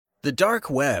The dark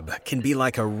web can be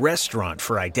like a restaurant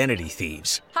for identity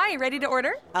thieves. Hi, ready to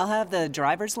order? I'll have the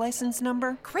driver's license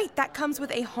number. Great, that comes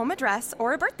with a home address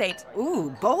or a birth date.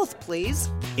 Ooh, both, please.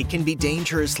 It can be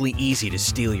dangerously easy to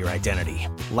steal your identity.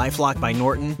 LifeLock by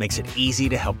Norton makes it easy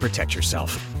to help protect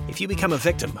yourself. If you become a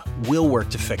victim, we'll work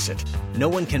to fix it. No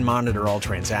one can monitor all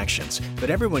transactions,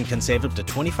 but everyone can save up to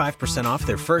 25% off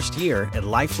their first year at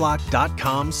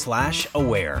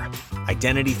LifeLock.com/aware.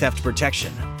 Identity theft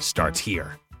protection starts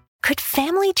here. Could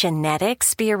family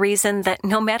genetics be a reason that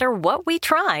no matter what we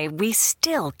try, we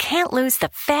still can't lose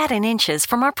the fat and inches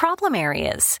from our problem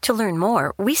areas? To learn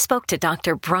more, we spoke to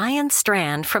Dr. Brian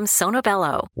Strand from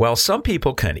Sonobello. While some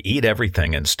people can eat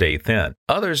everything and stay thin,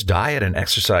 others diet and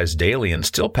exercise daily and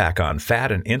still pack on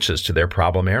fat and inches to their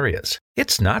problem areas.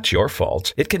 It's not your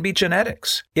fault. It can be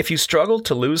genetics. If you struggle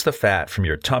to lose the fat from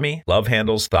your tummy, love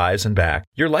handles, thighs, and back,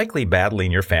 you're likely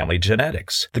battling your family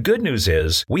genetics. The good news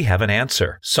is we have an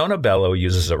answer. Sonobello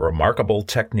uses a remarkable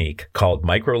technique called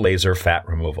microlaser fat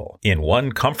removal. In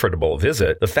one comfortable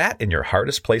visit, the fat in your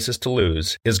hardest places to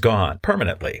lose is gone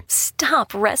permanently.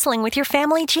 Stop wrestling with your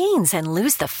family genes and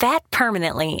lose the fat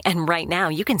permanently. And right now,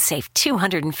 you can save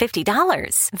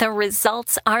 $250. The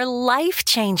results are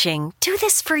life-changing. Do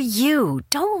this for you.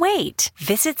 Don't wait.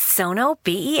 Visit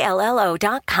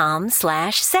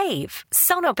sonobello.com/save.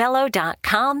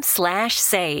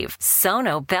 sonobello.com/save.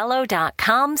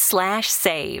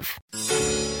 sonobello.com/save.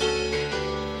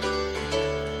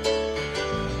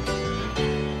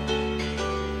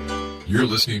 You're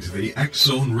listening to the X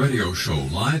Zone Radio Show,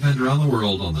 live and around the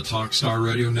world on the Talkstar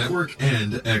Radio Network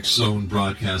and X Zone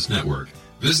Broadcast Network.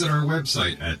 Visit our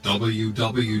website at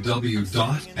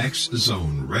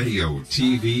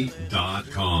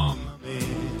www.xzoneradiotv.com.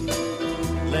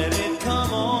 Let it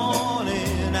come on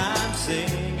in, I'm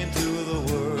singing to the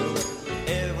world.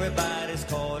 Everybody's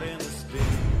caught in the spin.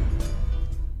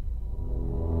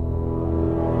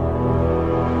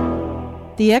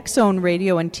 The X Zone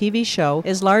radio and TV show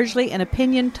is largely an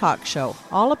opinion talk show.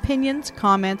 All opinions,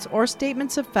 comments, or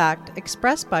statements of fact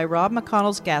expressed by Rob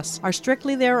McConnell's guests are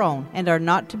strictly their own and are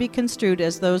not to be construed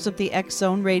as those of the X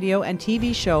Zone radio and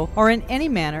TV show or in any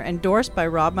manner endorsed by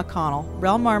Rob McConnell,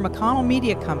 Relmar McConnell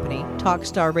Media Company,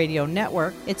 Talkstar Radio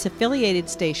Network, its affiliated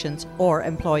stations, or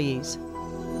employees.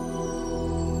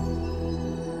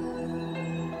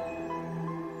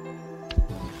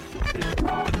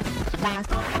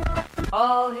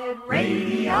 All Hit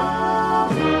Radio.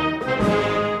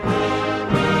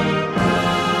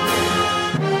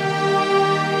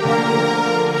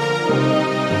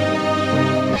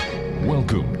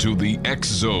 Welcome to the X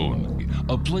Zone,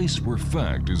 a place where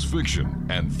fact is fiction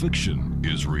and fiction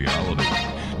is reality.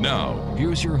 Now,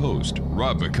 here's your host,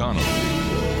 Rob McConnell.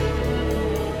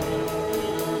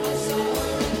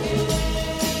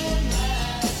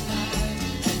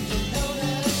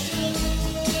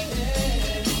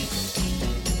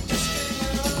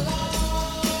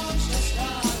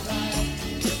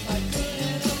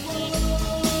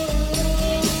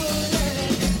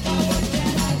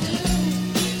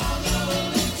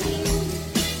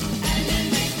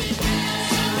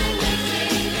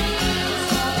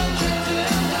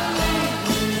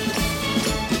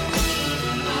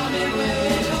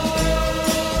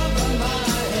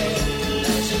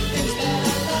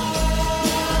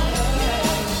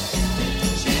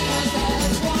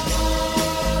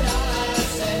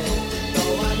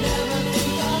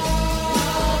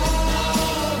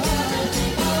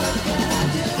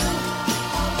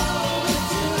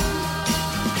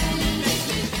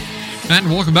 And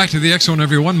welcome back to the X Zone,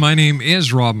 everyone. My name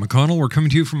is Rob McConnell. We're coming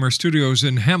to you from our studios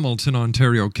in Hamilton,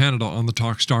 Ontario, Canada, on the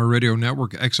Talkstar Radio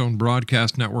Network, X Zone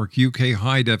Broadcast Network, UK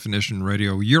High Definition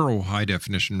Radio, Euro High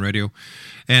Definition Radio,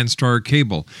 and Star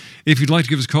Cable. If you'd like to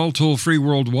give us a call, toll-free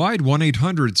worldwide,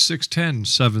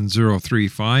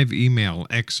 1-800-610-7035. Email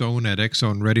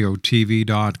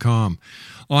xzone@xzoneradiotv.com.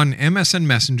 On MSN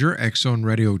Messenger,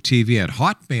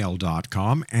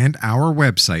 xzoneradiotv@hotmail.com, and our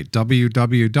website,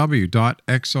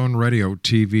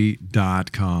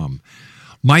 www.xzoneradiotv.com.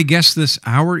 My guest this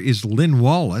hour is LYNN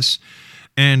Wallace,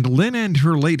 and LYNN and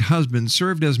her late husband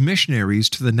served as missionaries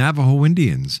to the Navajo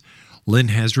Indians. LYNN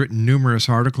has written numerous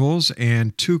articles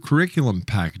and 2 curriculum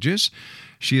packages.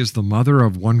 She is the mother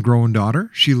of 1 grown daughter.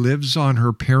 She lives on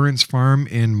her parents' farm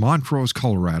in Montrose,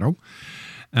 Colorado.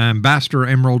 Ambassador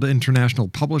Emerald International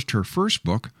published her first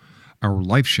book, Our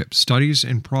Lifeship, Studies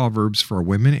in Proverbs for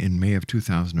Women, in May of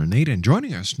 2008. And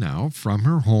joining us now from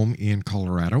her home in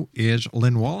Colorado is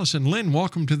LYNN Wallace. And LYNN,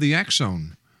 welcome to the X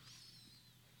Zone.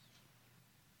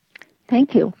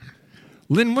 Thank you.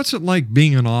 LYNN, what's it like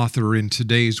being an author in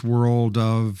today's world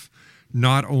of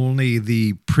not only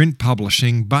the print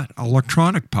publishing, but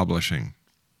electronic publishing?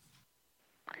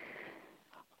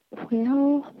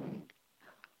 Well,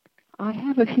 I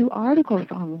have a few articles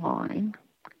online.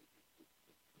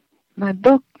 My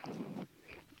book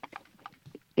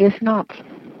it's not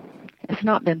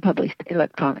been published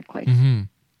electronically. Mm-hmm.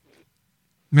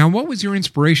 Now, what was your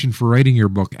inspiration for writing your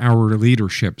book, Our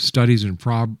Leadership, Studies in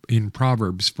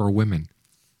Proverbs for Women?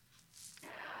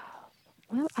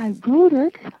 Well, I wrote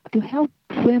it to help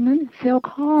women sail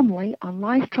calmly on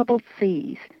life's troubled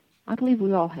seas. I believe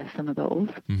we all have some of those,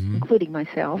 including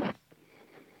myself.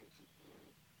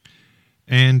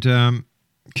 And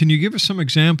can you give us some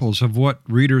examples of what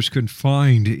readers could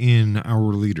find in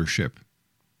Our Leadership?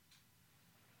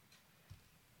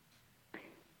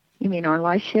 You mean our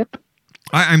Lifeship?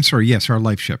 I'm sorry, yes, Our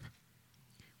Lifeship.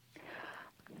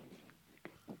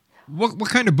 What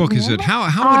kind of book is it?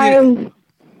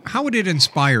 How would it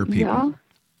inspire people? Yeah.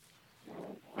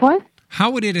 What? How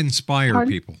would it inspire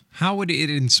people? How would it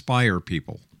inspire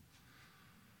people?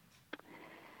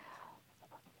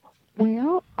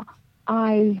 Well,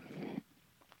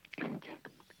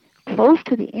 close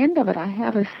to the end of it, I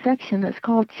have a section that's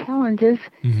called Challenges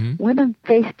Women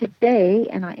Face Today,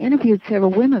 and I interviewed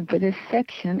several women for this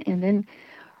section and then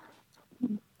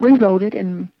rewrote it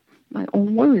in my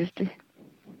own words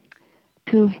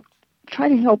to try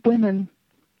to help women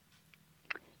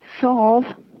solve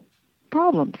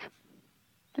problems.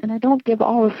 And I don't give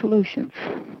all the solutions.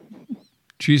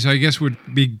 Geez, I guess it would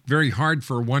be very hard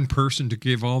for one person to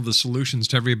give all the solutions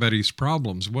to everybody's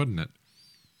problems, wouldn't it?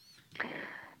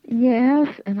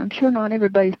 Yes, and I'm sure not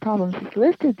everybody's problems is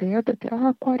listed there, but there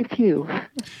are quite a few.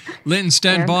 Lynn,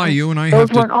 stand by. You and I those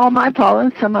have to... weren't all my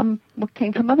problems. Some of them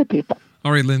came from other people.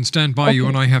 All right, Lynn, stand by. Okay. You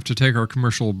and I have to take our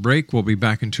commercial break. We'll be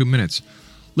back in 2 minutes.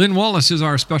 Lynn Wallace is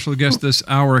our special guest this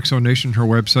hour. Exonation, her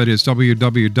website is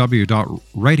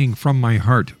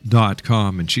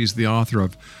www.writingfrommyheart.com, and she's the author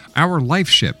of Our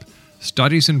Lifeship,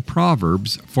 Studies in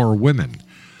Proverbs for Women.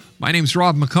 My name's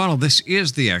Rob McConnell. This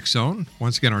is the X Zone.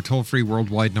 Once again, our toll-free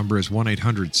worldwide number is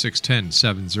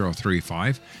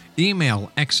 1-800-610-7035.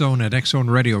 Email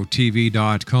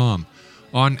xzone@xzoneradiotv.com.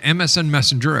 On MSN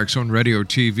Messenger,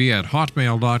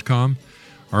 xzoneradiotv@hotmail.com.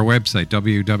 Our website,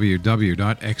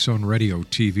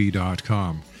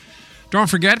 www.xzoneradiotv.com. Don't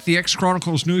forget, the X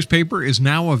Chronicles newspaper is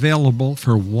now available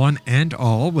for one and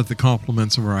all with the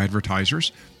compliments of our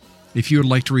advertisers. If you would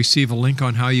like to receive a link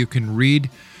on how you can read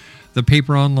the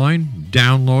paper online,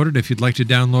 download it. If you'd like to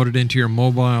download it into your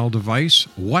mobile device,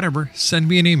 whatever, send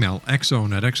me an email,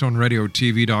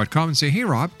 xzone@xzoneradiotv.com, and say, hey,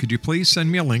 Rob, could you please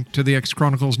send me a link to the X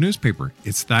Chronicles newspaper?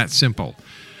 It's that simple.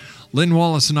 Lynn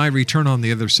Wallace and I return on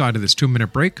the other side of this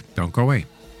 2-minute break. Don't go away.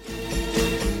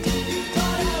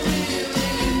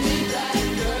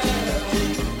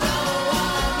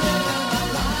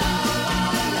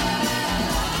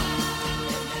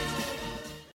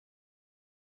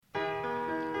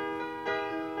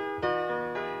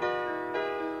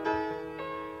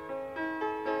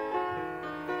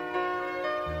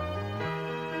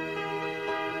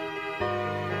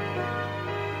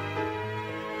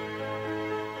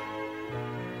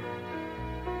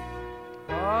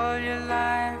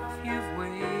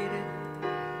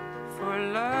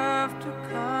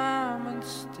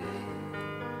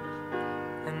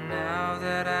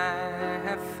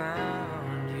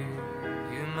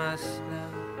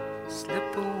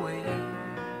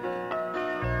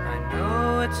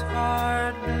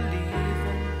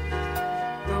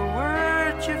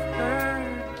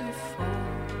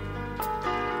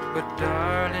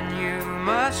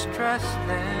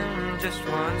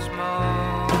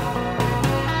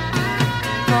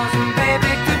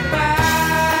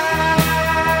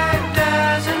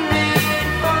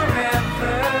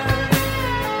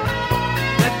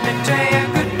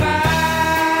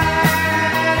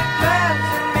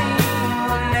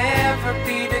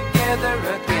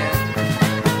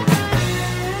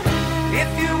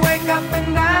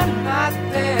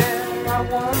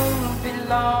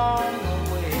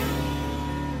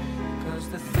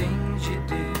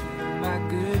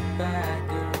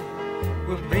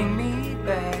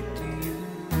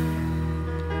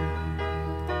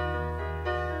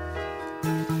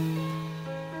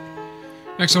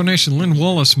 Exonation, Lynn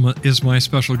Wallace is my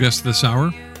special guest this hour.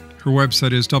 Her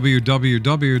website is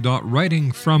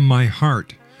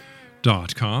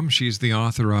www.writingfrommyheart.com. She's the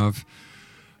author of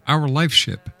Our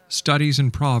Lifeship, Studies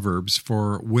in Proverbs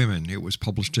for Women. It was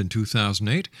published in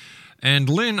 2008. And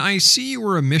Lynn, I see you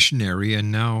were a missionary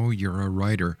and now you're a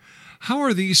writer. How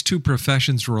are these two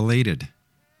professions related?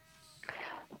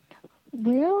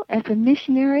 Well, as a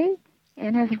missionary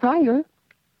and as a writer,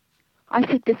 I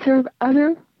seek to serve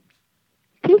other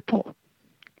people.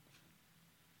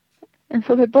 And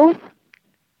so they're both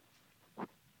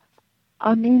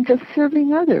a means of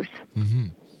serving others. Mm-hmm.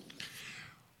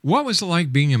 What was it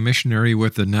like being a missionary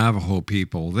with the Navajo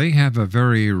people? They have a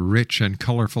very rich and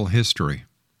colorful history.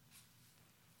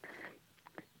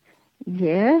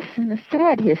 Yes, and a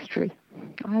sad history.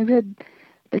 I read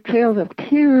the Trails of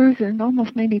Tears and it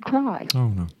almost made me cry. Oh,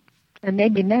 no. And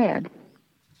made me mad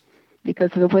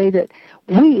because of the way that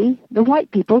we, the white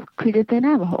people, treated the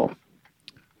Navajo.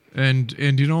 And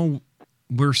you know,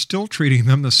 we're still treating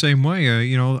them the same way.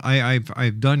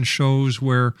 I've done shows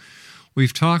where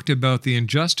we've talked about the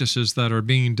injustices that are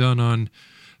being done on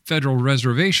federal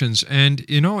reservations, and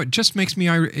you know, it just makes me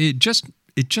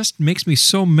makes me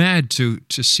so mad to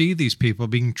see these people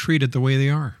being treated the way they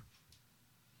are.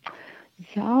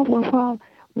 Yeah, well, while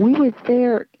we were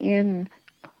there in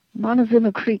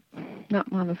Montezuma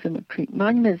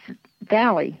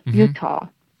Valley, Utah,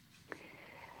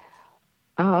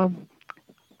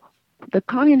 the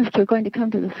communists were going to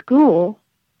come to the school,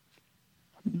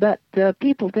 but the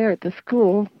people there at the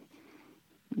school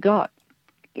got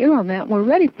in on that and were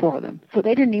ready for them, so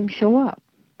they didn't even show up,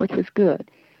 which was good.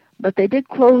 But they did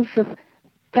close the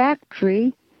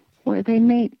factory where they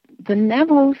made, the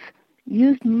Navajos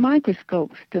used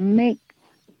microscopes to make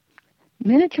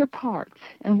miniature parts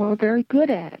and were very good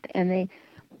at it. And the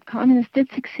communists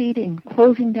did succeed in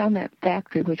closing down that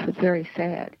factory, which was very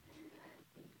sad.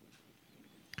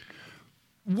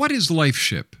 What is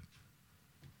Lifeship?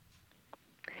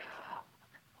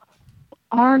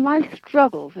 Our life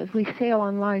struggles as we sail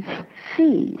on life's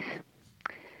seas.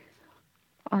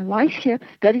 Our Lifeship,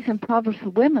 Studies in Proverbs for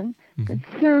Women,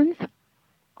 concerns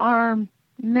our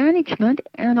management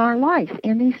and our life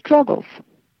in these struggles.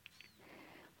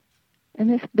 And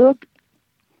this book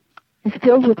is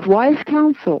filled with wise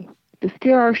counsel to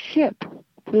steer our ship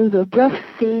through the rough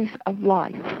seas of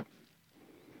life.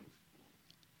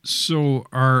 So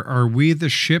are we the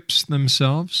ships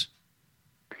themselves?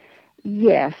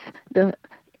 Yes.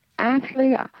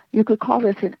 Actually, you could call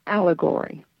this an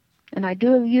allegory. And I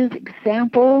do use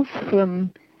examples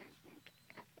from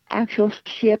actual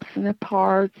ships and the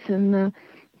parts and the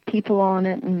people on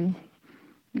it and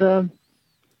the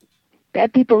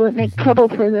bad people that make trouble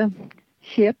for the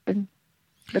ship and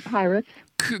the pirates.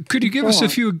 Could you give us a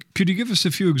few? Could you give us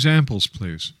a few examples,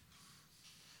 please?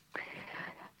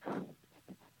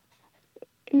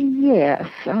 Yes,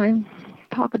 I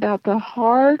talk about the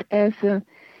heart as the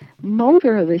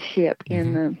motor of the ship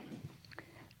in the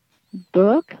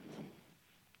book.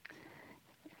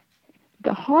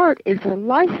 The heart is the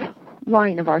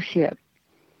lifeline of our ship.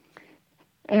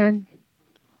 And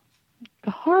the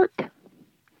heart,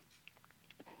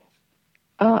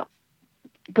 the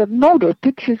motor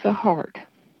pictures the heart.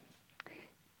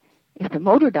 If the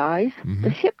motor dies,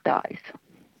 the ship dies.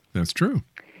 That's true.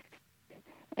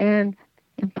 And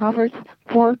in Proverbs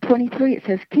 4:23, it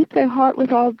says, "Keep thy heart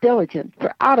with all diligence,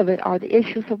 for out of it are the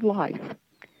issues of life."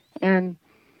 And,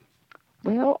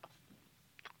 well,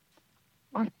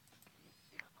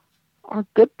 our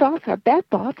good thoughts, our bad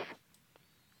thoughts,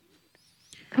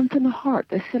 come from the heart,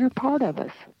 the center part of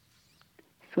us.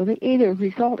 So they either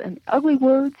result in ugly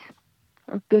words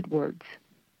or good words.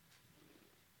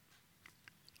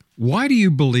 Why do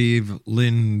you believe,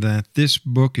 Lynn, that this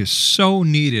book is so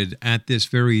needed at this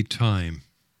very time?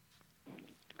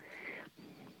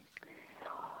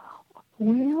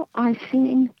 Well, I've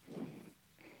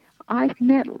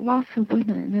met lots of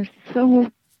women, and they're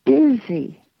so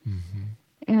busy.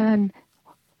 And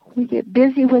we get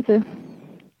busy with the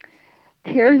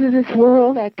cares of this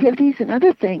world, activities, and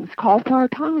other things call for our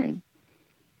time.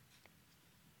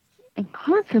 And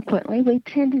consequently, we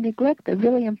tend to neglect the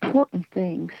really important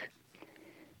things.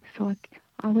 So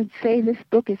I would say this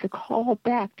book is a call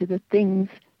back to the things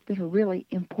that are really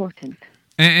important.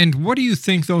 And what do you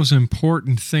think those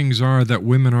important things are that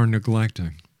women are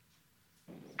neglecting?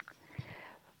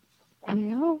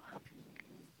 Well,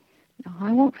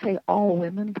 I won't say all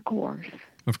women, of course.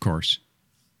 Of course.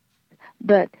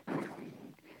 But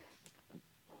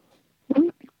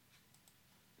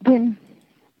when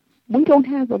we don't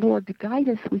have the Lord to guide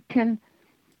us, we tend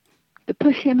to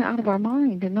push Him out of our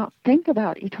mind and not think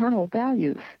about eternal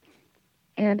values.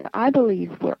 And I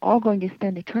believe we're all going to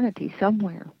spend eternity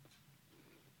somewhere.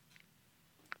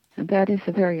 And that is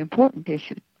a very important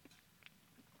issue.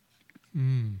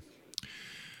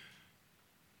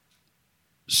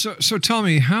 So tell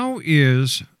me, how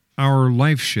is our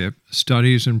Lifeship,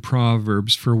 Studies in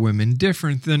Proverbs for Women,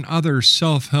 different than other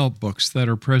self-help books that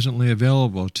are presently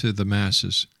available to the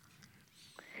masses?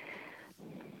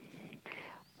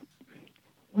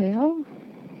 Well,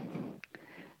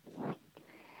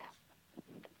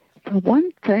 For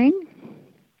one thing,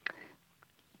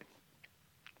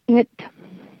 and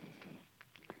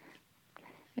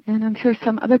I'm sure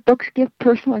some other books give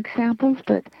personal examples,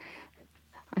 but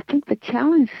I think the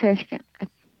challenge session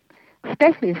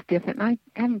especially is different. I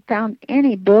haven't found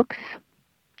any books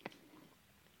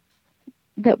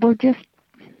that were just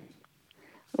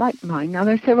like mine. Now,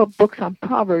 there's several books on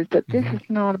Proverbs, but this is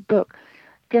not a book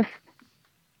just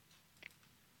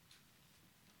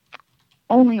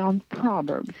only on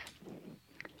Proverbs.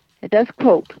 It does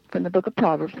quote from the book of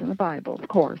Proverbs in the Bible, of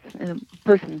course, and a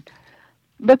person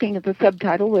looking at the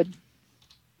subtitle would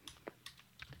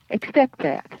expect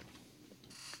that.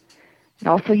 It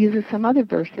also uses some other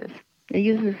verses. It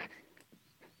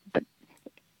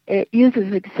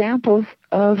uses examples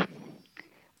of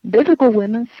biblical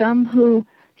women, some who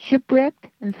shipwrecked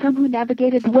and some who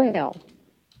navigated well.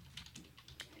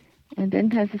 And then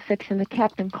has a section the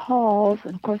captain calls,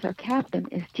 and of course our captain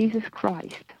is Jesus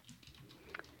Christ.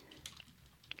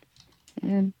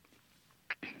 And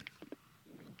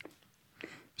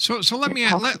so let me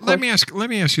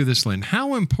ask you this, Lynn.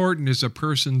 How important is a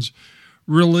person's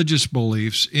religious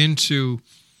beliefs into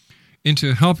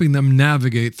helping them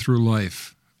navigate through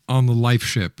life on the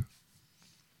Lifeship?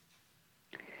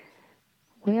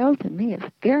 Well, to me, it's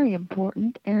very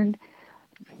important. And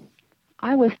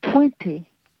I was 20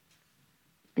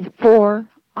 before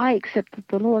I accepted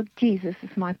the Lord Jesus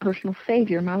as my personal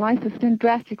Savior. My life has been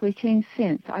drastically changed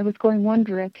since. I was going one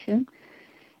direction,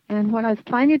 and what I was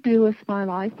planning to do with my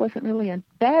life wasn't really a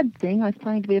bad thing. I was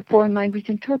planning to be a foreign language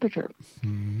interpreter.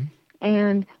 Mm-hmm.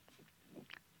 And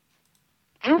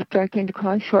after I came to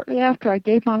Christ, shortly after, I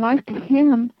gave my life to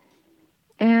Him,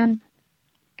 and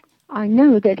I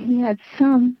knew that He had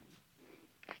something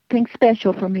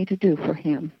special for me to do for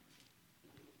Him.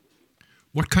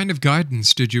 What kind of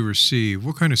guidance did you receive?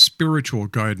 What kind of spiritual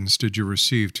guidance did you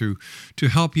receive to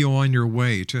help you on your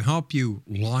way, to help you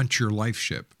launch your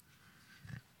Lifeship?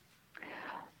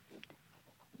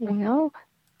 Well,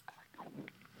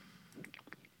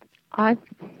 I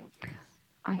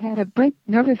had a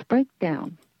nervous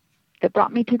breakdown that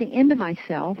brought me to the end of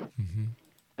myself,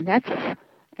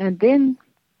 and then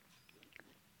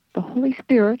the Holy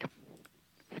Spirit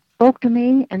spoke to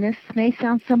me, and this may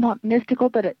sound somewhat mystical,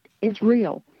 but it is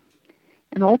real.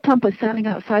 An old pump was sounding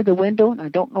outside the window, and I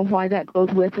don't know why that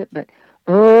goes with it, but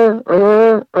and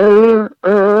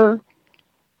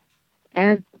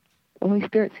the Holy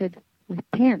Spirit said,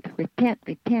 repent, repent,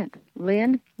 repent.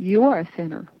 Lynn, you are a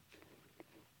sinner.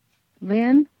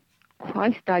 Lynn,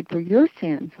 Christ died for your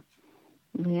sins.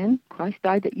 Lynn, Christ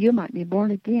died that you might be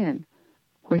born again.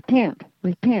 Repent,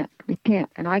 repent, repent.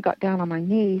 And I got down on my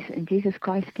knees, and Jesus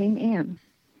Christ came in.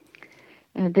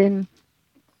 And then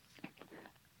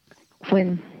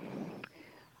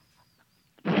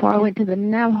before I went to the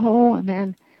Navajo, and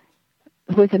then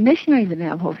there was a missionary in the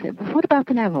Navajo said, well, what about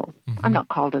the Navajo? Mm-hmm. I'm not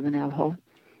called to the Navajo.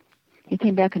 He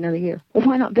came back another year. Well,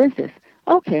 why not visit?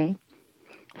 Okay.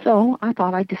 So I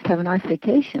thought I'd just have a nice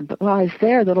vacation. But while I was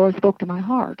there, the Lord spoke to my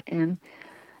heart. And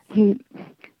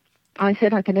I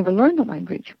said I could never learn the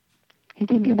language. He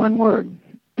gave me one word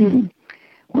when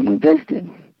we visited.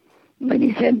 But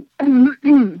he said,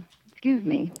 excuse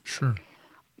me. Sure.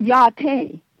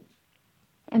 Yate.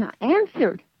 And I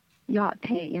answered Yate.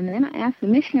 And then I asked the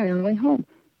missionary on the way home,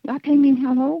 Yate mean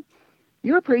hello?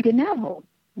 You're pretty good Navajo.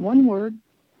 One word.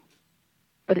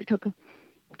 But it took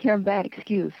care of that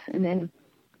excuse. And then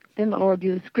the Lord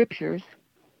used scriptures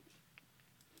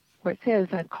where it says,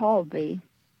 I called thee.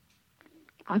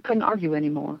 I couldn't argue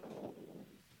anymore.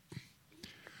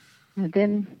 And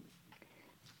then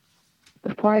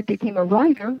before I became a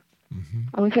writer,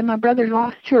 I was in my brother's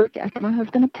lost church after my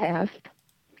husband had passed,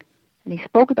 and he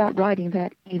spoke about writing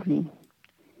that evening.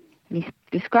 And he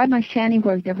described my shanty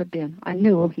where he'd never been. I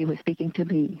knew he was speaking to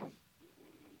me.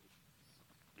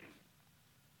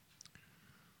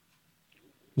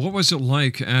 What was it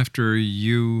like after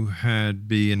you had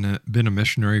been a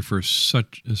missionary for so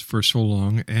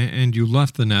long, and you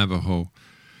left the Navajo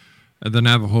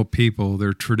people,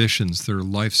 their traditions, their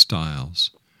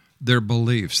lifestyles, their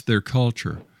beliefs, their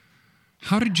culture?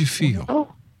 How did you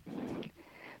feel?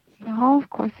 Well, of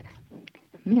course,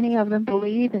 many of them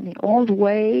believed in the old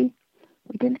way.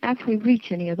 We didn't actually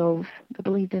reach any of those that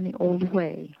believed in the old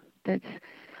way. That's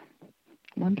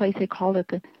one place they called it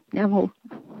the Navajo,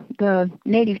 the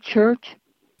native church.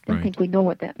 I don't think we know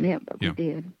what that meant, but we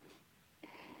did.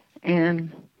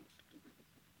 And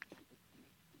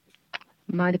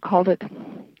might have called it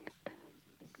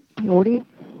peyote.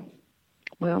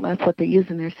 Well, that's what they use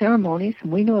in their ceremonies,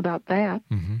 and we knew about that.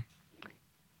 Mm-hmm.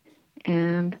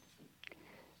 And,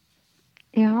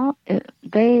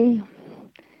 they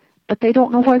but they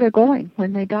don't know where they're going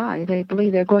when they die. They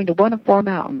believe they're going to one of four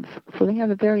mountains, so they have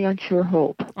a very unsure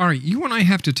hope. All right, you and I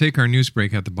have to take our news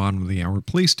break at the bottom of the hour.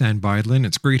 Please stand by, Lynn.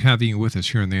 It's great having you with us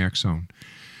here in the X-Zone.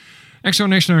 X-Zone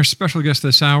Nation, our special guest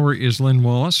this hour is LYNN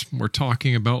Wallace. We're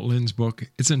talking about Lynn's book.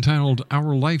 It's entitled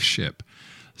Our Lifeship,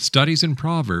 Studies in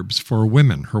Proverbs for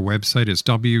Women. Her website is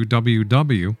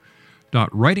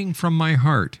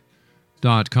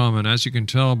www.writingfrommyheart.com. And as you can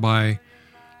tell by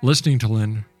listening to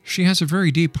Lynn, she has a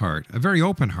very deep heart, a very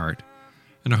open heart,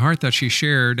 and a heart that she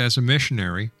shared as a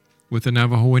missionary with the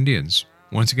Navajo Indians.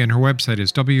 Once again, her website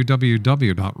is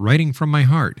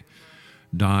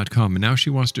www.writingfrommyheart.com. And now she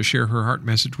wants to share her heart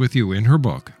message with you in her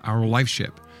book, Our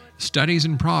Lifeship, Studies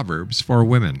in Proverbs for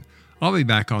Women. I'll be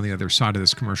back on the other side of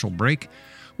this commercial break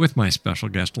with my special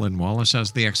guest, LYNN Wallace,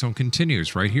 as the X-Zone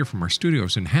continues right here from our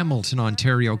studios in Hamilton,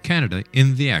 Ontario, Canada,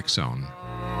 in the X-Zone.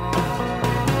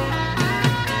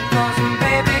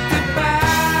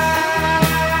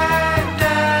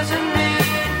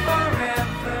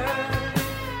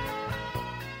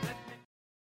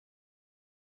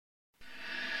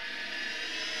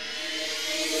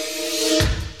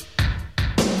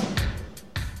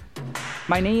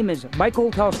 My name is Michael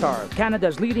Telstar,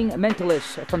 Canada's leading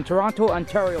mentalist from Toronto,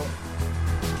 Ontario.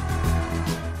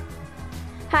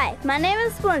 Hi, my name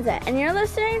is Splenda, and you're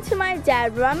listening to my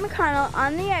dad, Rob McConnell,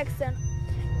 on the X-Zone.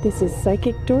 This is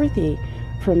Psychic Dorothy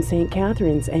from St.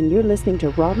 Catharines, and you're listening to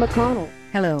Rob McConnell.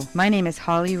 Hello, my name is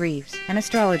Holly Reeves, an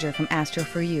astrologer from Astro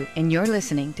For You, and you're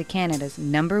listening to Canada's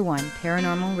 #1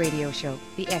 paranormal radio show,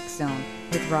 The X-Zone,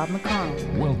 with Rob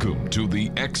McConnell. Welcome to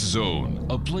The X-Zone,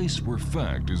 a place where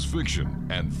fact is fiction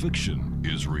and fiction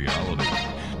is reality.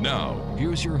 Now,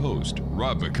 here's your host,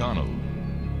 Rob McConnell.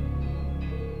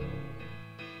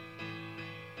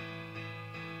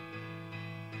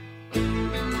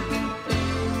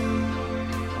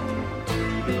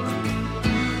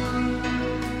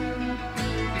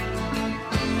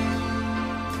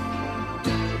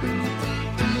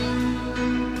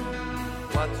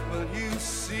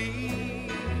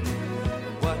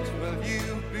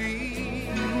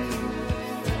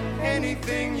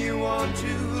 Anything you want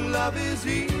to love is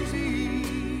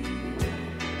easy.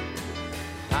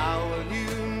 How will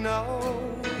you know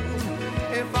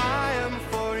if I am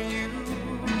for you?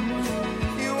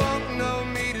 You won't know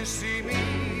me to see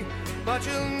me, but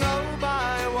you'll know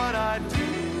by what I do.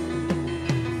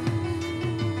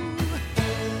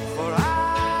 For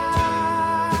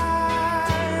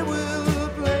I will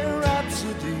play a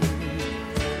rhapsody,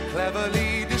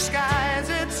 cleverly disguise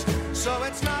it so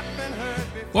it's not been heard.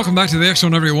 Welcome back to the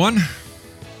X-Zone, everyone.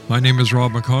 My name is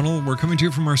Rob McConnell. We're coming to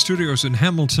you from our studios in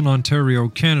Hamilton, Ontario,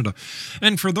 Canada.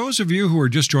 And for those of you who are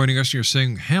just joining us and you're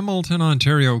saying, Hamilton,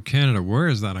 Ontario, Canada, where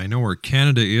is that? I know where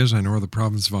Canada is. I know where the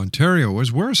province of Ontario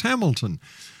is. Where's Hamilton?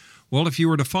 Well, if you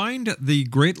were to find the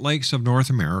Great Lakes of North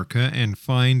America and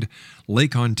find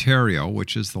Lake Ontario,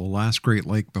 which is the last Great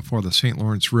Lake before the St.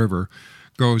 Lawrence River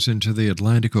goes into the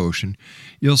Atlantic Ocean,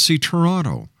 you'll see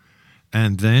Toronto.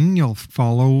 And then you'll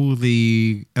follow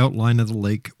the outline of the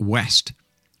lake west,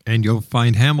 and you'll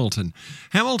find Hamilton.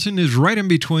 Hamilton is right in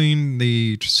between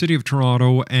the city of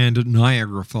Toronto and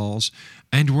Niagara Falls,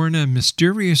 and we're in a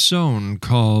mysterious zone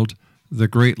called the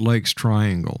Great Lakes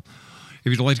Triangle.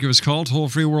 If you'd like to give us a call,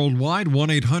 toll-free worldwide,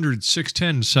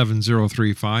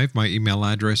 1-800-610-7035. My email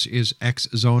address is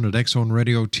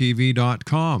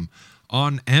xzone@xzoneradiotv.com.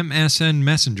 On MSN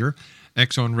Messenger,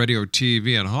 X-Zone Radio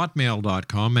TV at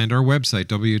hotmail.com, and our website,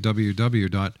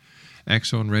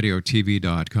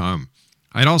 www.xzoneradiotv.com.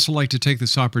 I'd also like to take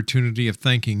this opportunity of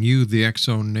thanking you, the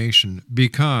X-Zone Nation,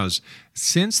 because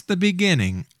since the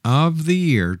beginning of the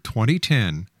year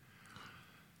 2010,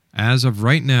 as of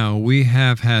right now, we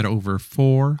have had over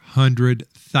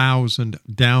 400,000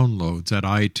 downloads at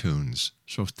iTunes.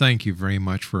 So thank you very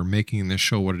much for making this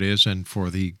show what it is and for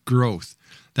the growth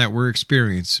that we're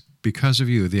experiencing because of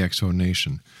you, the X-Zone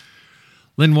Nation.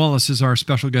 LYNN Wallace is our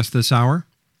special guest this hour.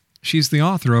 She's the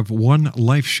author of One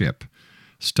Lifeship,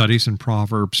 Studies in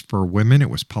Proverbs for Women.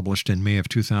 It was published in May of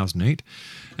 2008.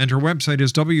 And her website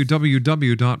is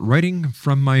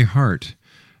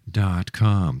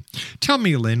www.writingfrommyheart.com. Tell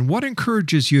me, Lynn, what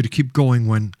encourages you to keep going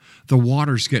when the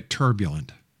waters get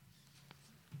turbulent?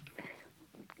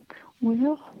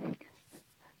 Well,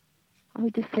 I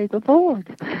would just say the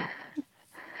Lord.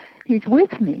 He's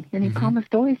with me, and he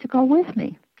promised always to go with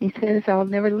me. He says, I'll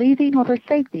never leave thee nor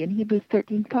forsake thee in Hebrews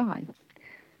 13:5.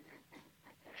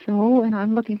 So, and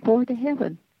I'm looking forward to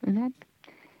heaven, and that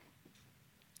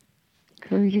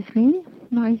encourages me.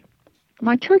 My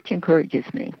church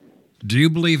encourages me. Do you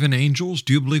believe in angels?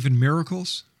 Do you believe in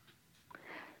miracles?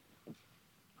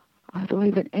 I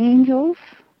believe in angels.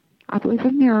 I believe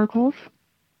in miracles,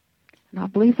 and I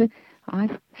believe that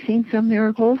I've seen some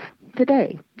miracles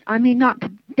today. I mean, not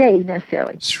today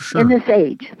necessarily. Sure. In this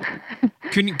age.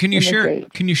 Can you share?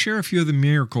 Can you share a few of the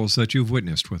miracles that you've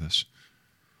witnessed with us?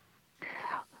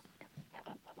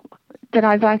 That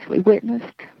I've actually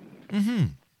witnessed. Mm-hmm.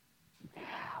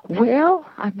 Well,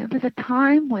 I remember the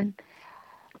time when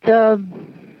the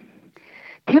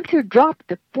temperature dropped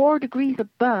to 4 degrees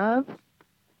above.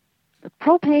 The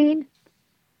propane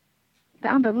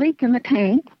found a leak in the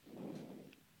tank.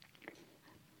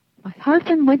 My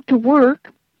husband went to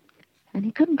work, and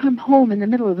he couldn't come home in the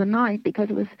middle of the night because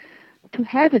it was too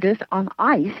hazardous on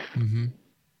ice. Mm-hmm.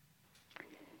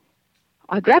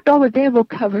 I grabbed all the available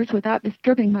covers without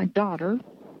disturbing my daughter.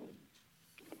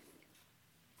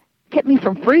 Kept me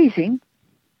from freezing,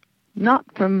 not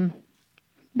from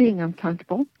being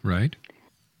uncomfortable. Right.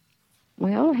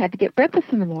 Well, I had to get breakfast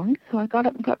in the morning, so I got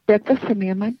up and got breakfast for me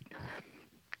and my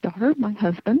daughter, my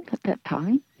husband at that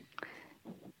time.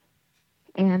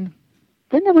 And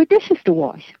then there were dishes to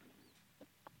wash.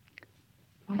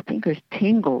 My fingers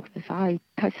tingled as I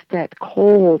touched that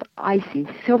cold, icy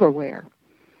silverware.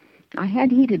 I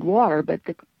had heated water, but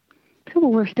the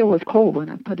silverware still was cold when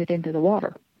I put it into the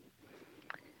water.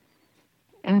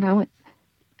 And I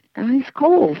was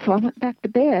cold, so I went back to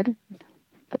bed,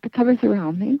 put the covers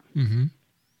around me, mm-hmm. and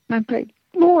I prayed,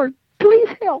 Lord, please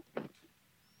help.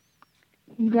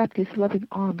 He wrapped his loving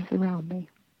arms around me.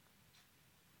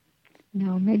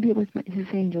 Now, maybe it was his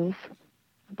angels.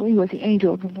 I believe it was the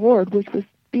angel of the Lord, which was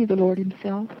be the Lord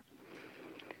himself.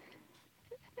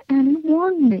 And he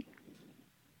warned me.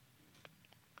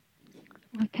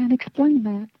 I can't explain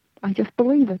that. I just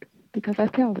believe it because I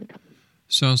felt it.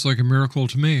 Sounds like a miracle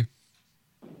to me.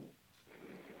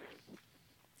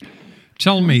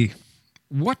 Tell me,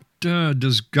 what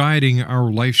does guiding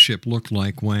our lifeship look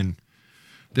like when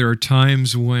there are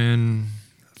times when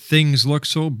things look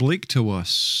so bleak to us,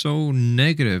 so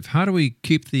negative? How do we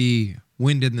keep the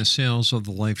wind in the sails of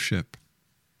the lifeship?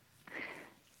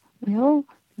 Well,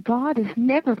 God is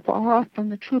never far off from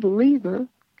the true believer.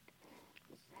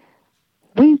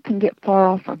 We can get far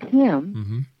off from him.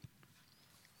 Mm-hmm.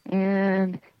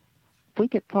 And if we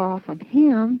get far off from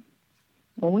him,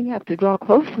 well, we have to draw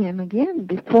close to him again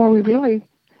before we really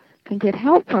can get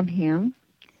help from him.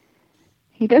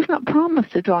 He does not promise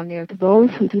to draw near to those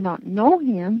who do not know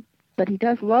him, but he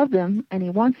does love them, and he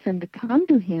wants them to come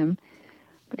to him,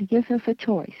 but he gives us a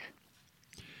choice.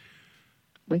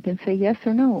 We can say yes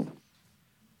or no.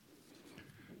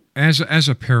 As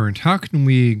a parent, how can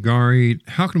we guide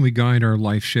our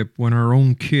lifeship when our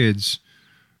own kids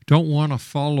don't want to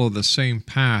follow the same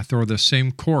path or the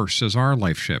same course as our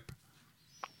lifeship?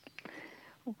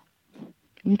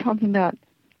 You're talking about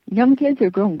young kids or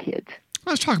grown kids?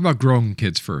 Let's talk about grown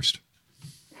kids first.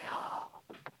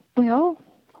 Well,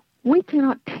 we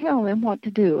cannot tell them what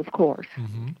to do, of course.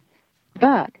 Mm-hmm.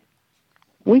 But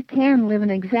we can live an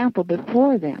example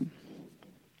before them.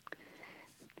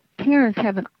 Parents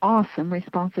have an awesome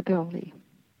responsibility.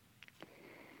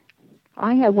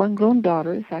 I have one grown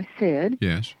daughter, as I said.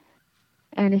 Yes.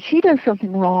 And if she does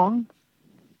something wrong,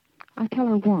 I tell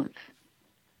her once.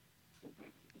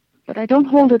 But I don't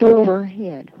hold it over her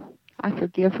head. I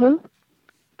forgive her,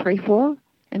 pray for her,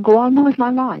 and go on with my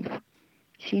life.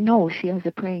 She knows she has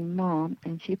a praying mom,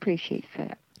 and she appreciates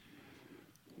that.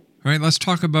 All right, let's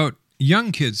talk about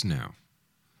young kids now.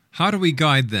 How do we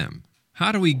guide them?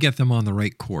 How do we get them on the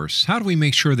right course? How do we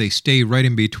make sure they stay right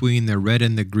in between the red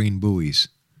and the green buoys?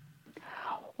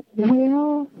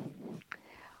 Well,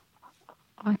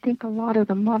 I think a lot of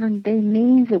the modern-day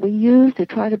means that we use to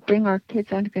try to bring our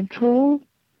kids under control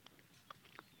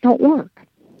don't work.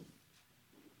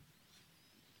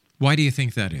 Why do you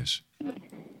think that is?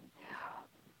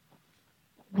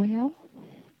 Well,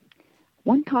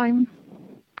 one time,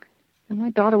 when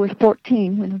my daughter was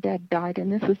 14 when her dad died,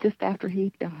 and this was just after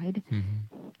he died,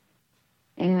 mm-hmm.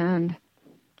 and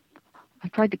I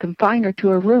tried to confine her to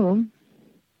her room,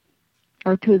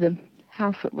 or to the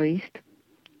house at least.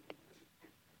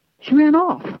 She ran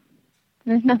off.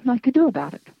 There's nothing I could do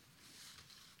about it.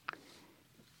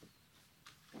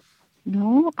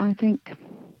 No, I think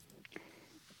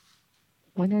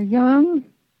when they're young,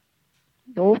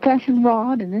 the old-fashioned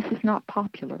rod, and this is not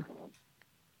popular.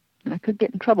 And I could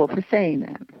get in trouble for saying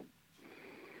that.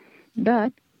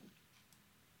 But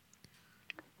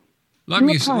let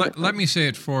me say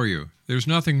it for you. There's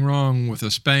nothing wrong with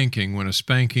a spanking when a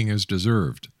spanking is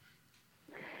deserved.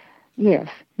 Yes.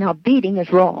 Now, beating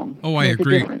is wrong. Oh, I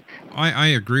agree. I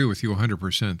agree with you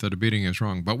 100% that a beating is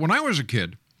wrong. But when I was a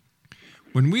kid,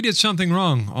 when we did something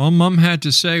wrong, all Mom had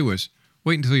to say was,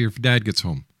 wait until your dad gets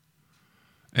home.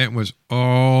 It was,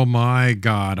 oh my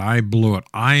God, I blew it.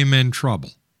 I'm in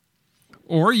trouble.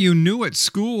 Or you knew at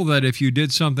school that if you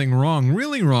did something wrong,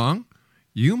 really wrong,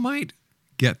 you might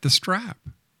get the strap.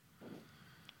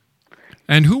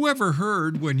 And whoever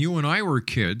heard when you and I were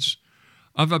kids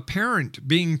of a parent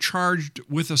being charged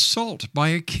with assault by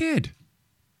a kid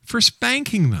for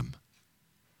spanking them?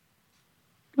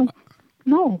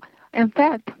 No. In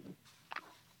fact,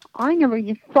 I never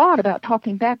even thought about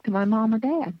talking back to my mom or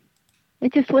dad.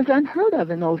 It just was unheard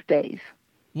of in those days.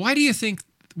 Why do you think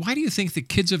the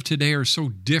kids of today are so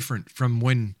different from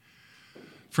when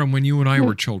you and I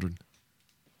were children?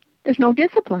 There's no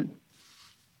discipline.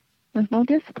 There's no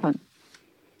discipline.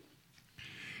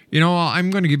 You know,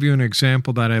 I'm going to give you an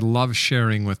example that I love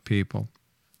sharing with people.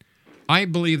 I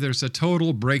believe there's a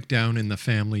total breakdown in the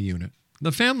family unit.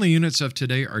 The family units of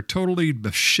today are totally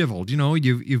disheveled. You know,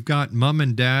 you've got mom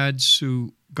and dads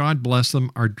who, God bless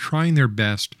them, are trying their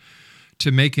best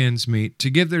to make ends meet,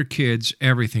 to give their kids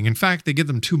everything. In fact, they give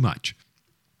them too much.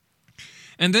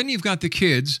 And then you've got the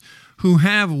kids who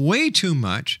have way too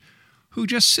much, who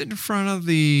just sit in front of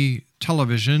the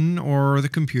television or the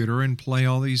computer and play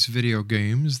all these video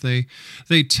games. They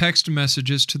text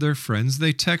messages to their friends.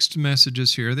 They text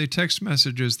messages here. They text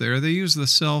messages there. They use the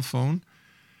cell phone.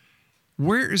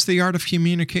 Where is the art of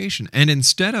communication? And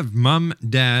instead of mom,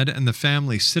 dad, and the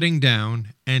family sitting down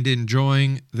and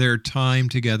enjoying their time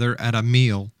together at a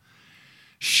meal,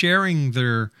 sharing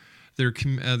their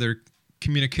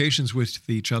communications with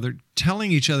each other,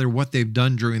 telling each other what they've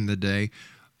done during the day,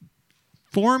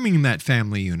 forming that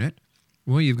family unit.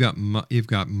 Well, you've got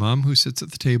mom who sits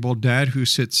at the table, dad who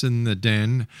sits in the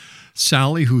den,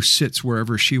 Sally who sits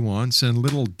wherever she wants, and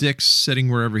little Dick's sitting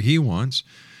wherever he wants.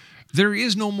 There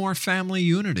is no more family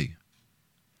unity.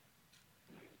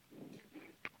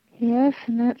 Yes,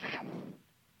 and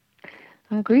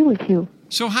I agree with you.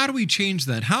 So how do we change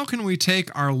that? How can we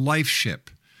take our Lifeship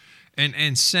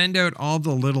and send out all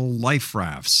the little life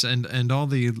rafts and all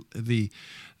the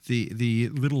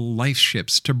little life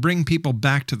ships to bring people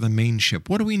back to the main ship?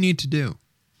 What do we need to do?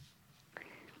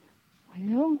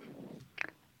 Well,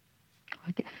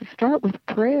 I guess to start with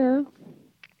prayer.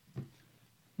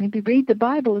 Maybe read the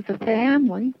Bible as a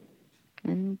family.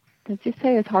 And let's just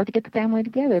say it's hard to get the family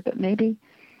together, but maybe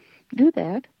do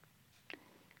that.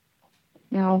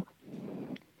 Now,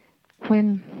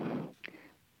 when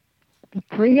the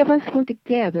three of us were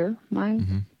together, my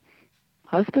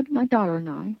husband, my daughter, and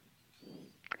I,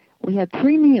 we had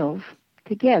 3 meals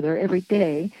together every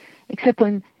day, except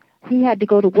when he had to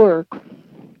go to work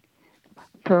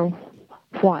for a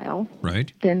while.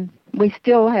 Right. Then we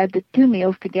still had the 2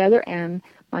 meals together, and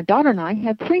my daughter and I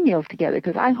had 3 meals together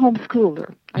because I homeschooled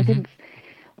her. I didn't,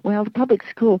 the public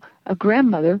school, a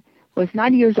grandmother was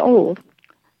 90 years old,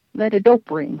 let a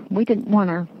dope ring. We didn't want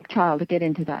our child to get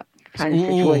into that kind of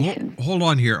situation. Hold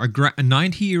on here. A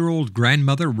 90-year-old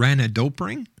grandmother ran a dope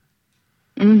ring?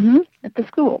 Mm-hmm. At the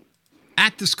school.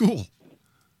 At the school?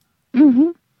 Mm-hmm.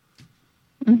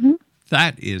 Mm-hmm.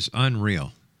 That is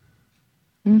unreal.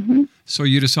 Mm-hmm. So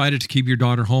you decided to keep your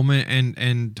daughter home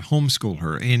and homeschool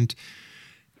her. And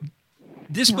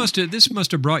this must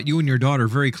have brought you and your daughter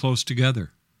very close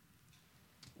together.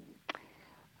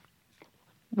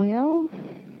 Well,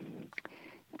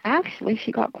 actually,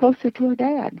 she got closer to her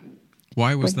dad.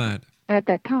 Why was that? At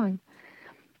that time.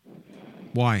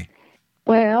 Why?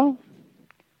 Well,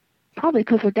 probably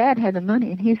because her dad had the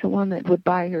money, and he's the one that would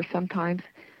buy her sometimes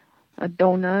a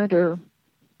donut or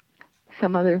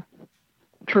some other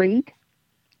treat.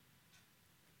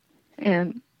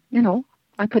 And,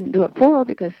 I couldn't do it for her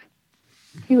because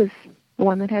he was the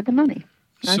one that had the money.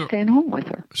 I was staying home with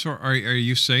her. So are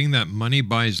you saying that money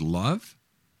buys love?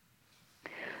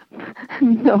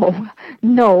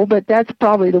 No, but that's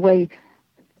probably the way,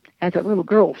 as a little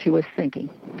girl, she was thinking.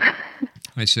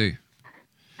 I see.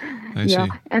 Yeah,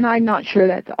 and I'm not sure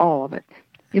that's all of it.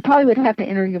 You probably would have to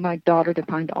interview my daughter to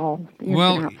find all the ins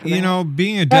and outs of that.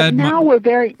 Being a dad...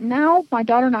 But now my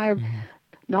daughter and I are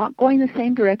not going the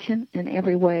same direction in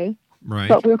every way, right?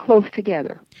 But we're close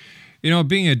together.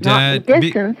 Being a dad... Not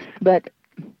distance, but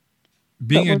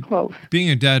we're close. Being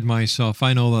a dad myself,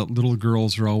 I know that little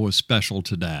girls are always special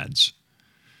to dads.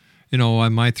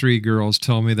 My 3 girls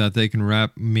tell me that they can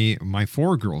wrap me... My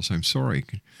 4 girls,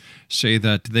 say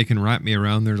that they can wrap me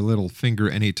around their little finger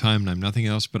anytime, and I'm nothing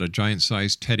else but a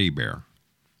giant-sized teddy bear.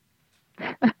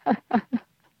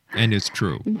 And it's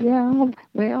true. Yeah,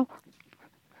 well,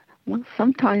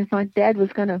 sometimes my dad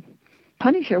was going to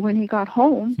punish her when he got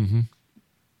home. Mm-hmm.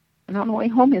 And on the way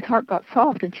home, his heart got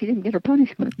soft, and she didn't get her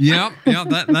punishment. Yeah,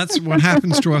 that's what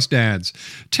happens to us dads.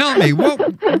 Tell me,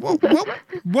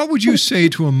 what would you say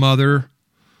to a mother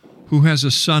who has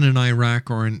a son in Iraq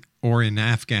or in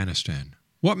Afghanistan?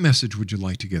 What message would you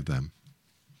like to give them?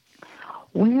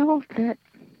 Well,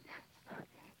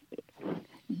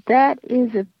 that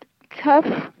is it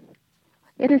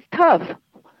is tough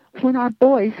when our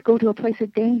boys go to a place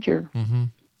of danger. Mm-hmm.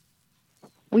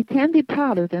 We can be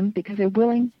proud of them because they're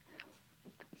willing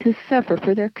to suffer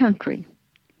for their country.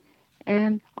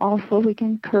 And also we can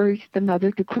encourage the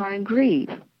mother to cry and grieve.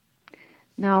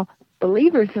 Now,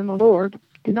 believers in the Lord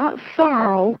do not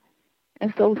sorrow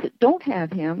as those that don't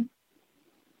have him,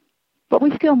 but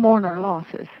we still mourn our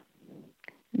losses.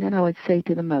 And then I would say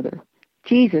to the mother,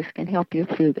 Jesus can help you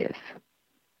through this.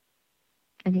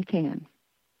 And he can.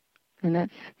 And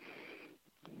that's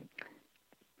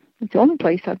the only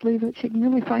place I believe that she can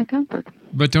really find comfort.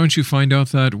 But don't you find out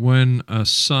that when a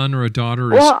son or a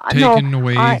daughter is taken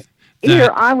away... I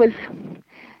was,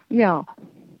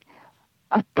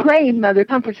 a praying mother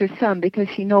comforts her son because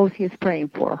she knows he is praying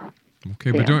for her. Okay,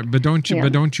 but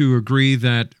don't you agree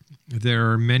that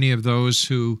there are many of those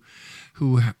who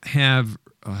have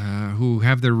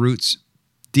their roots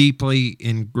deeply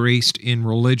engraced in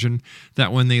religion,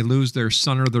 that when they lose their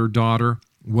son or their daughter,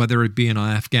 whether it be in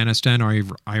Afghanistan or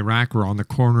Iraq or on the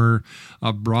corner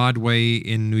of Broadway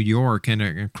in New York and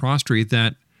a cross street,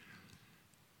 that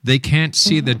they can't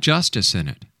see the justice in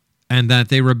it and that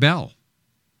they rebel?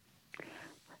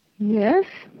 Yes,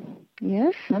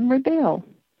 some rebel.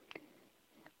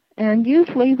 And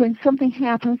usually when something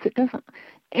happens,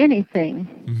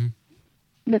 anything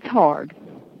that's hard,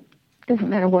 doesn't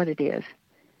matter what it is.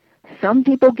 Some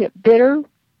people get bitter,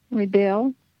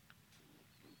 rebel,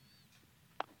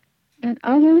 and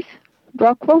others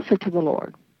draw closer to the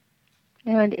Lord.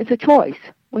 And it's a choice.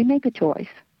 We make a choice.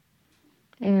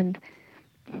 And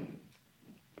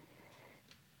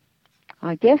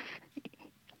I guess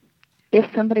if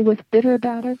somebody was bitter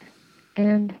about it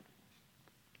and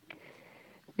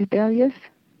rebellious,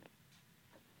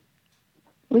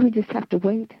 we would just have to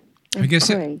wait and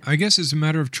pray. I guess it's a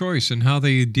matter of choice and how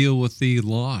they deal with the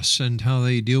loss and how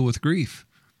they deal with grief.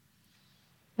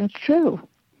 That's true.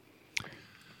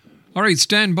 All right,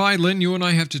 stand by, Lynn. You and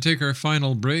I have to take our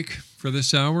final break for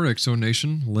this hour. X-Zone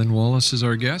Nation, LYNN Wallace is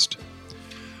our guest.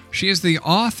 She is the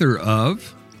author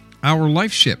of Our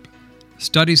Lifeship,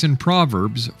 Studies in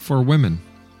Proverbs for Women.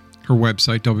 Her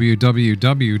website,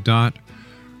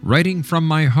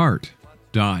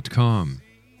 www.writingfrommyheart.com.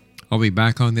 I'll be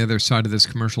back on the other side of this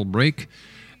commercial break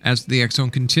as the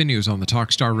X-Zone continues on the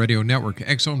Talkstar Radio Network,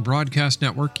 X-Zone Broadcast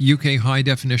Network, UK High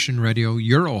Definition Radio,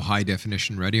 Euro High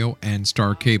Definition Radio, and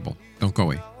Star Cable. Don't go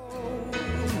away.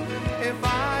 If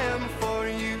I am for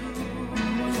you,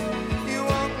 you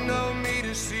won't know me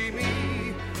to see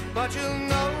me, but you'll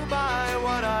know by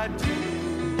what I do.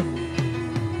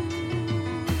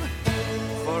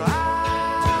 For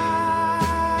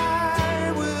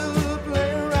I will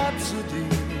play Rhapsody,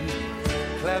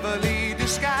 cleverly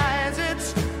disguise it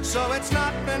so it's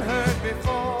not been heard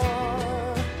before.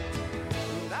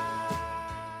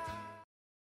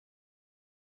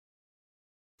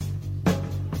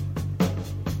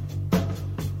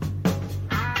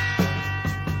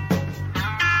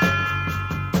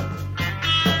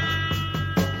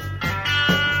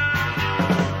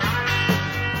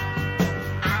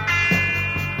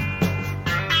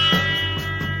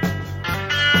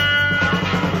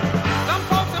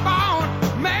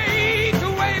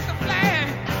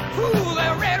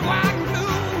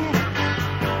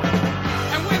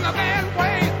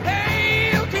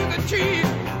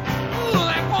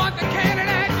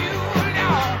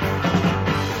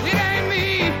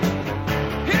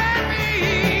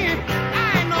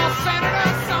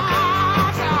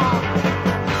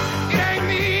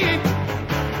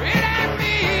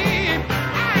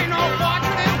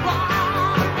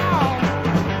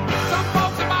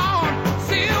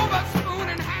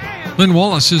 Lynn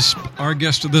Wallace is our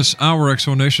guest of this hour,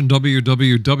 X-Zone Nation,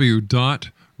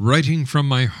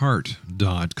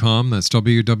 www.writingfrommyheart.com. That's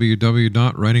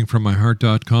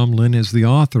www.writingfrommyheart.com. Lynn is the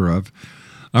author of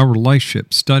Our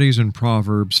Lifeship, Studies in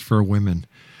Proverbs for Women.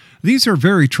 These are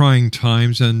very trying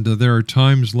times, and there are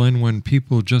times, Lynn, when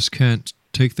people just can't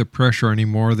take the pressure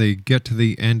anymore. They get to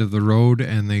the end of the road,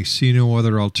 and they see no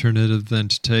other alternative than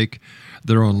to take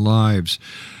their own lives.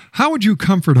 How would you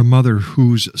comfort a mother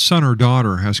whose son or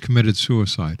daughter has committed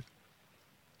suicide?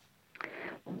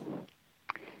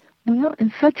 Well,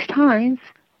 in such times,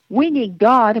 we need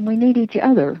God and we need each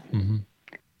other. Mm-hmm.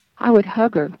 I would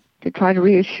hug her to try to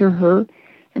reassure her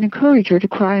and encourage her to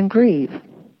cry and grieve.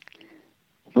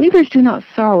 Believers do not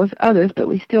sorrow as others, but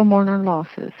we still mourn our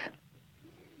losses.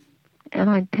 And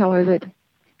I'd tell her that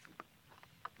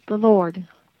the Lord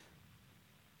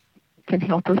can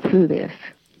help her through this.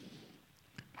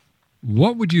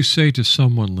 What would you say to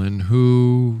someone, Lynn,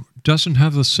 who doesn't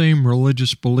have the same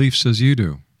religious beliefs as you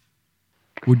do?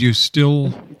 Would you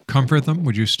still comfort them?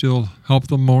 Would you still help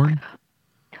them mourn?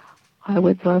 I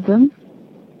would love them.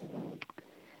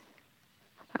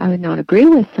 I would not agree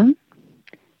with them.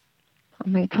 I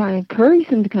may try and encourage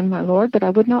them to come to my Lord, but I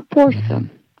would not force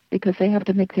them, because they have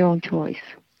to make their own choice.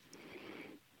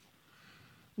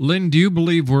 Lynn, do you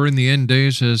believe we're in the end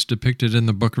days as depicted in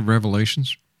the book of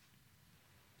Revelations?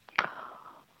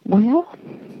 Well,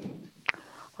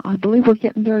 I believe we're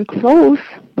getting very close.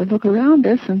 We look around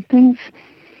us and things...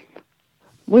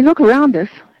 We look around us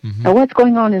at what's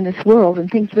going on in this world,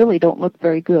 and things really don't look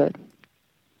very good.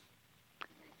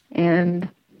 And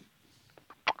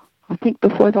I think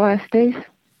before the last days,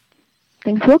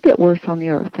 things will get worse on the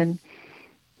earth. And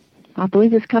I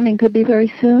believe His coming could be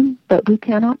very soon, but we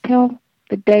cannot tell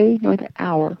the day nor the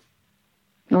hour,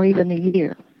 nor even the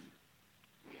year.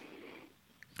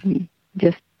 We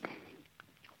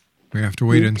have to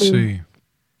wait and see.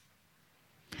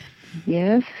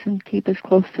 Yes, and keep as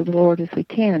close to the Lord as we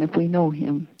can if we know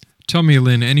Him. Tell me,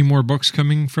 Lynn, any more books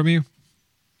coming from you?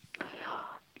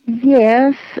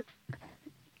 Yes.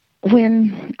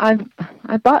 When I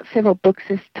bought several books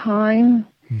this time,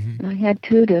 and I had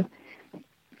to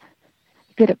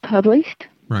get it published.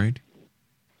 Right.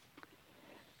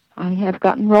 I have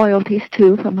gotten royalties,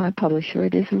 too, from my publisher.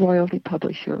 It is a royalty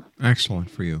publisher.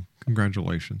 Excellent for you.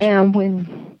 Congratulations. And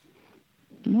when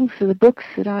most of the books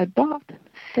that I bought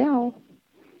sell,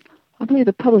 I believe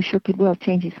the publisher could well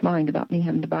change his mind about me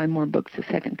having to buy more books a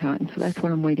second time. So that's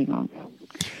what I'm waiting on.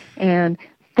 And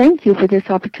thank you for this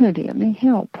opportunity. It may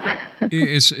help.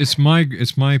 It's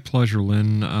my pleasure,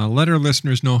 Lynn. Let our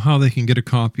listeners know how they can get a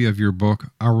copy of your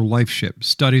book, Our Lifeship,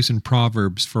 Studies in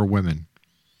Proverbs for Women.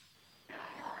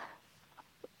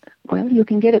 Well, you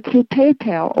can get it through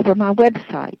PayPal over my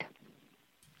website.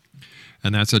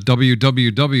 And that's at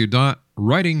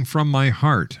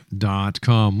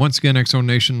www.writingfrommyheart.com. Once again, X-Zone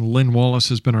Nation, Lynn Wallace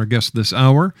has been our guest this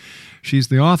hour. She's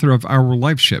the author of Our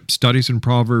Lifeship, Studies in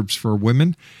Proverbs for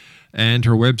Women, and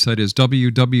her website is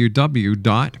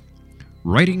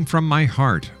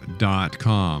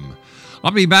www.writingfrommyheart.com.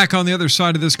 I'll be back on the other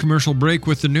side of this commercial break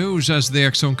with the news as the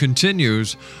X-Zone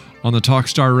continues on the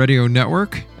Talkstar Radio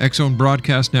Network, X-Zone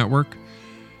Broadcast Network,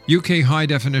 UK High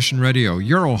Definition Radio,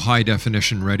 Euro High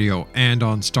Definition Radio, and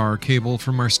on Star Cable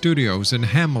from our studios in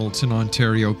Hamilton,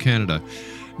 Ontario, Canada.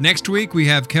 Next week, we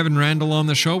have Kevin Randall on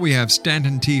the show. We have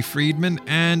Stanton T. Friedman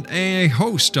and a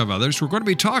host of others. We're going to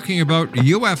be talking about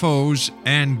UFOs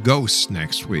and ghosts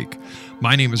next week.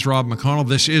 My name is Rob McConnell.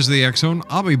 This is the X-Zone.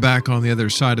 I'll be back on the other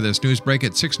side of this news break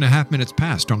at 6.5 minutes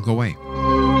past. Don't go away.